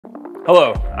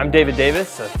Hello, I'm David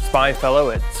Davis, a spine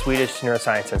fellow at Swedish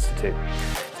Neuroscience Institute.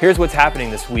 Here's what's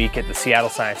happening this week at the Seattle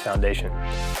Science Foundation.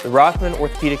 The Rothman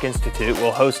Orthopedic Institute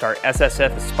will host our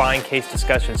SSF Spine Case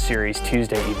Discussion Series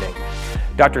Tuesday evening.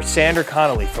 Dr. Sandra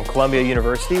Connolly from Columbia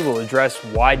University will address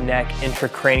wide neck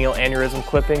intracranial aneurysm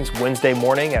clippings Wednesday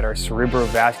morning at our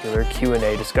cerebrovascular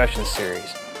Q&A discussion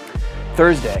series.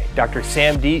 Thursday, Dr.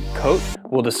 Samdeep Coat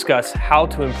will discuss how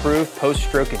to improve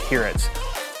post-stroke adherence,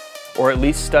 or at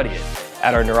least study it,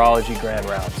 at our neurology grand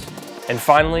rounds. And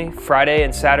finally, Friday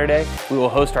and Saturday, we will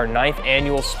host our 9th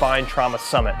annual Spine Trauma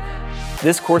Summit.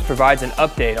 This course provides an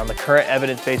update on the current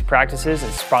evidence-based practices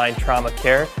in spine trauma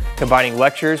care, combining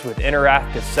lectures with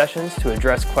interactive sessions to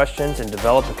address questions and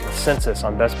develop a consensus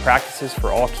on best practices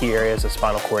for all key areas of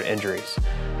spinal cord injuries.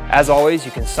 As always,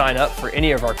 you can sign up for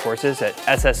any of our courses at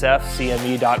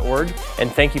ssfcme.org,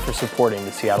 and thank you for supporting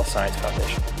the Seattle Science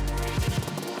Foundation.